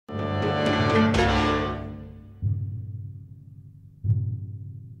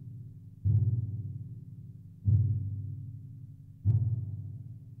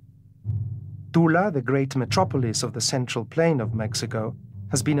Tula, the great metropolis of the central plain of Mexico,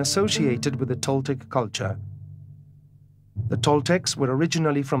 has been associated with the Toltec culture. The Toltecs were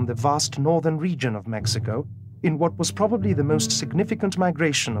originally from the vast northern region of Mexico, in what was probably the most significant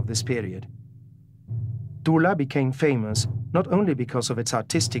migration of this period. Tula became famous not only because of its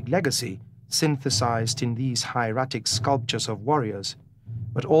artistic legacy, synthesized in these hieratic sculptures of warriors,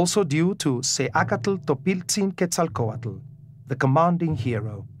 but also due to Seacatl Topiltzin Quetzalcoatl, the commanding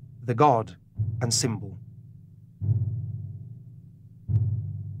hero, the god and symbol.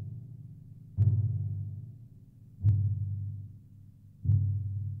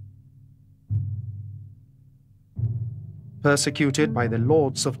 Persecuted by the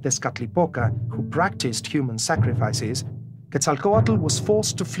lords of Tezcatlipoca who practiced human sacrifices, Quetzalcoatl was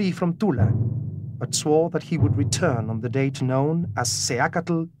forced to flee from Tula, but swore that he would return on the date known as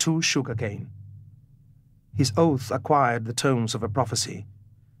Seacatl II Sugarcane. His oath acquired the tones of a prophecy,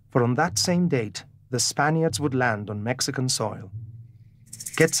 for on that same date the Spaniards would land on Mexican soil.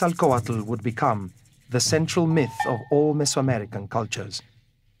 Quetzalcoatl would become the central myth of all Mesoamerican cultures.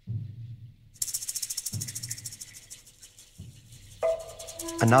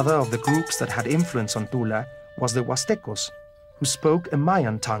 Another of the groups that had influence on Tula was the Huastecos, who spoke a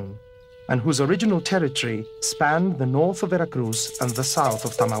Mayan tongue, and whose original territory spanned the north of Veracruz and the south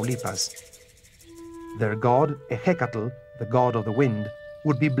of Tamaulipas. Their god, Ejecatl, the god of the wind,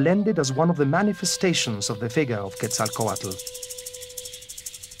 would be blended as one of the manifestations of the figure of Quetzalcoatl.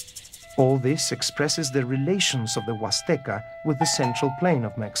 All this expresses the relations of the Huasteca with the central plain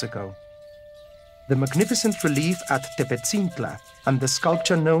of Mexico. The magnificent relief at Tepetzintla and the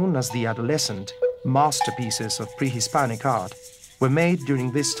sculpture known as the Adolescent, masterpieces of pre-Hispanic art, were made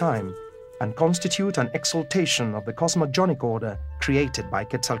during this time and constitute an exaltation of the cosmogonic order created by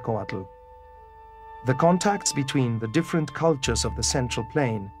Quetzalcoatl. The contacts between the different cultures of the Central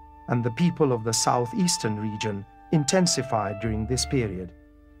Plain and the people of the southeastern region intensified during this period.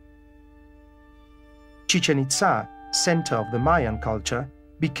 Chichen-Itza, center of the Mayan culture,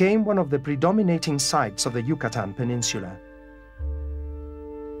 became one of the predominating sites of the Yucatan Peninsula.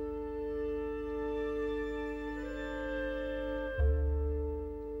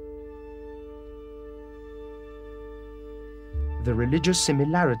 The religious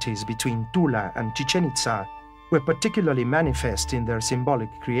similarities between Tula and Chichen-Itza were particularly manifest in their symbolic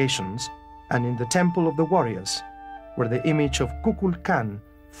creations and in the Temple of the Warriors, where the image of Kukulkan,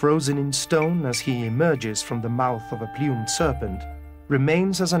 frozen in stone as he emerges from the mouth of a plumed serpent,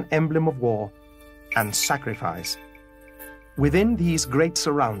 remains as an emblem of war and sacrifice. Within these great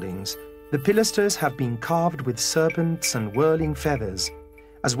surroundings, the pilasters have been carved with serpents and whirling feathers,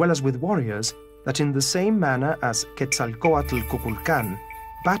 as well as with warriors that in the same manner as Quetzalcoatl Kukulkan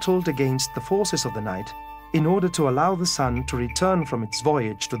battled against the forces of the night in order to allow the sun to return from its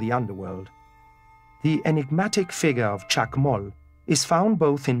voyage to the underworld. The enigmatic figure of Chacmol is found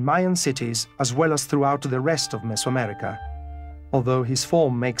both in Mayan cities as well as throughout the rest of Mesoamerica, although his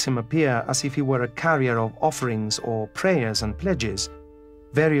form makes him appear as if he were a carrier of offerings or prayers and pledges.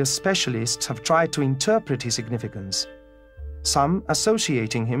 Various specialists have tried to interpret his significance, some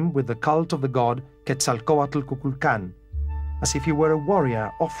associating him with the cult of the god Quetzalcoatl Kukulkan, as if he were a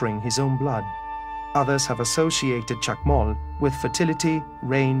warrior offering his own blood. Others have associated Chacmol with fertility,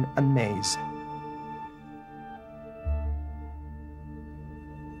 rain, and maize.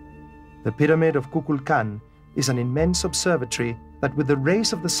 The Pyramid of Kukulkan is an immense observatory that, with the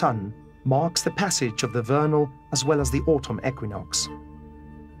rays of the sun, marks the passage of the vernal as well as the autumn equinox.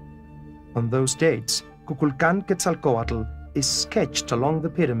 On those dates, Kukulkan Quetzalcoatl is sketched along the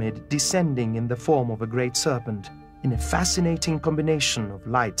pyramid descending in the form of a great serpent, in a fascinating combination of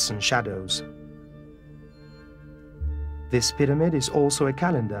lights and shadows. This pyramid is also a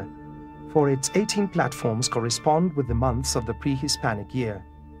calendar, for its 18 platforms correspond with the months of the pre-Hispanic year.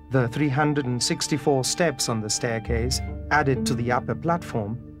 The 364 steps on the staircase, added to the upper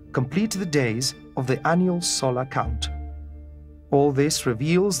platform, complete the days of the annual solar count. All this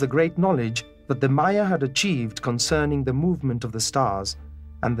reveals the great knowledge that the Maya had achieved concerning the movement of the stars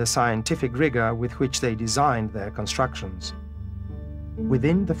and the scientific rigor with which they designed their constructions.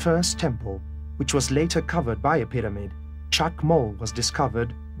 Within the first temple, which was later covered by a pyramid, Chacmol was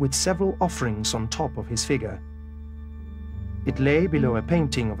discovered with several offerings on top of his figure. It lay below a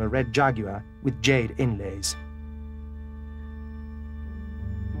painting of a red jaguar with jade inlays.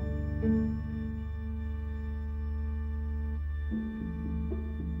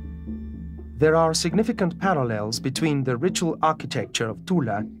 There are significant parallels between the ritual architecture of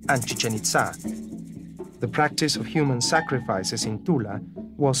Tula and Chichen-Itza. The practice of human sacrifices in Tula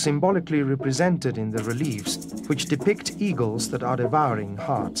was symbolically represented in the reliefs, which depict eagles that are devouring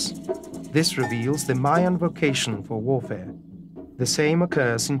hearts. This reveals the Mayan vocation for warfare. The same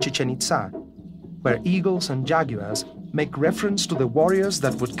occurs in Chichen-Itza, where eagles and jaguars make reference to the warriors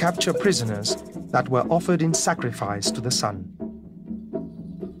that would capture prisoners that were offered in sacrifice to the sun.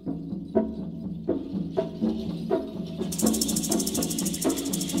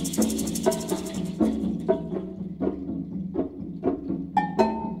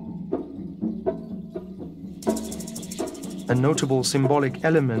 A notable symbolic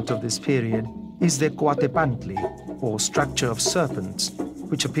element of this period is the Coatepantli, or structure of serpents,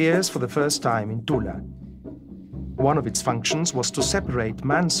 which appears for the first time in Tula. One of its functions was to separate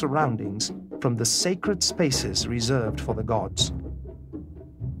man's surroundings from the sacred spaces reserved for the gods.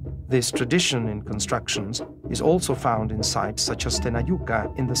 This tradition in constructions is also found in sites such as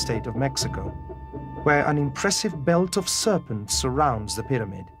Tenayuca in the state of Mexico, where an impressive belt of serpents surrounds the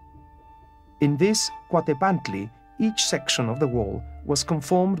pyramid. In this Coatepantli, each section of the wall was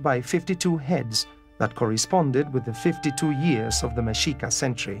conformed by 52 heads that corresponded with the 52 years of the Mexica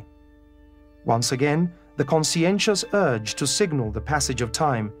century. Once again, the conscientious urge to signal the passage of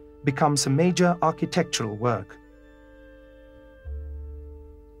time becomes a major architectural work.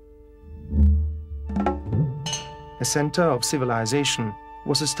 A center of civilization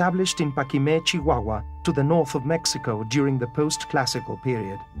was established in Paquimé, Chihuahua, to the north of Mexico during the post-classical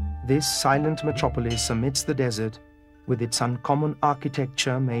period. This silent metropolis amidst the desert, with its uncommon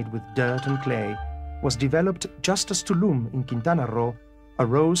architecture made with dirt and clay, was developed just as Tulum in Quintana Roo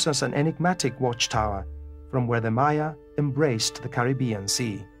arose as an enigmatic watchtower from where the Maya embraced the Caribbean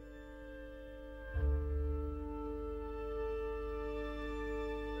Sea.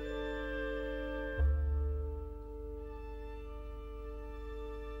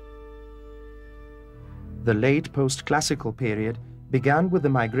 The late post-classical period began with the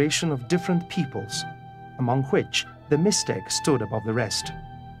migration of different peoples, among which the Mistec stood above the rest.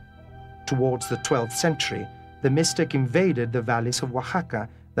 Towards the 12th century, the Mistec invaded the valleys of Oaxaca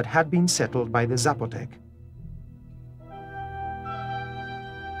that had been settled by the Zapotec.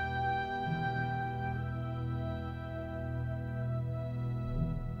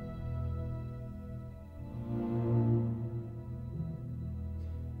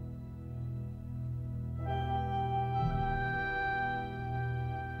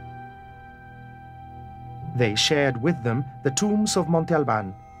 They shared with them the tombs of Monte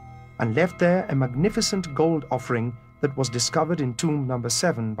Alban and left there a magnificent gold offering that was discovered in tomb number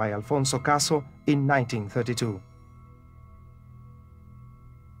 7 by Alfonso Caso in 1932.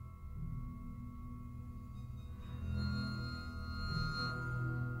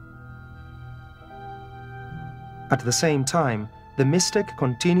 At the same time, the Mistec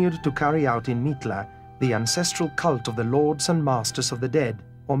continued to carry out in Mitla the ancestral cult of the lords and masters of the dead,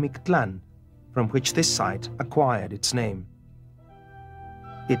 or Mictlan, from which this site acquired its name.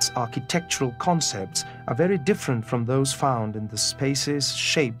 Its architectural concepts are very different from those found in the spaces,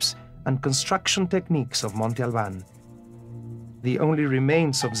 shapes, and construction techniques of Monte Alban. The only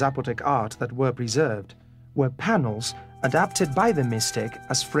remains of Zapotec art that were preserved were panels adapted by the Mistec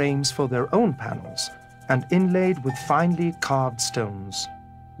as frames for their own panels and inlaid with finely carved stones.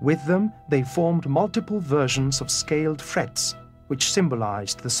 With them, they formed multiple versions of scaled frets, which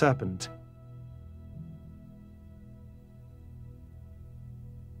symbolized the serpent.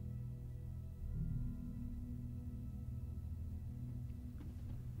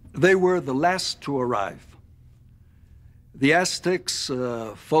 They were the last to arrive. The Aztecs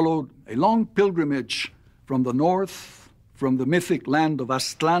followed a long pilgrimage from the north, from the mythic land of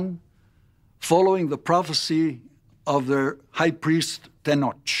Aztlan, following the prophecy of their high priest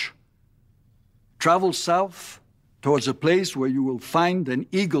Tenoch. Travel south towards a place where you will find an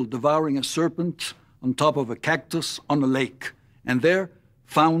eagle devouring a serpent on top of a cactus on a lake, and there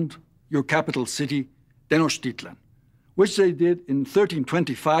found your capital city, Tenochtitlan, which they did in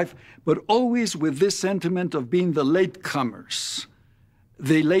 1325, but always with this sentiment of being the latecomers,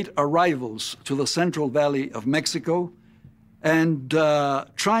 the late arrivals to the Central Valley of Mexico, and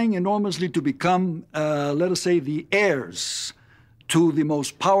trying enormously to become, let us say, the heirs to the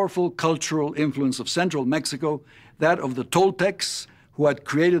most powerful cultural influence of Central Mexico, that of the Toltecs, who had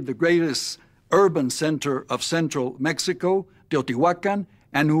created the greatest urban center of Central Mexico, Teotihuacan,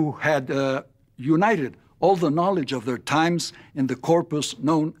 and who had united all the knowledge of their times in the corpus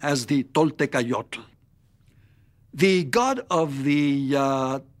known as the Toltecayotl. The god of the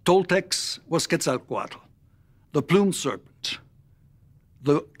Toltecs was Quetzalcoatl, the plumed serpent,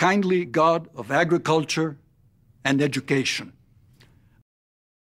 the kindly god of agriculture and education.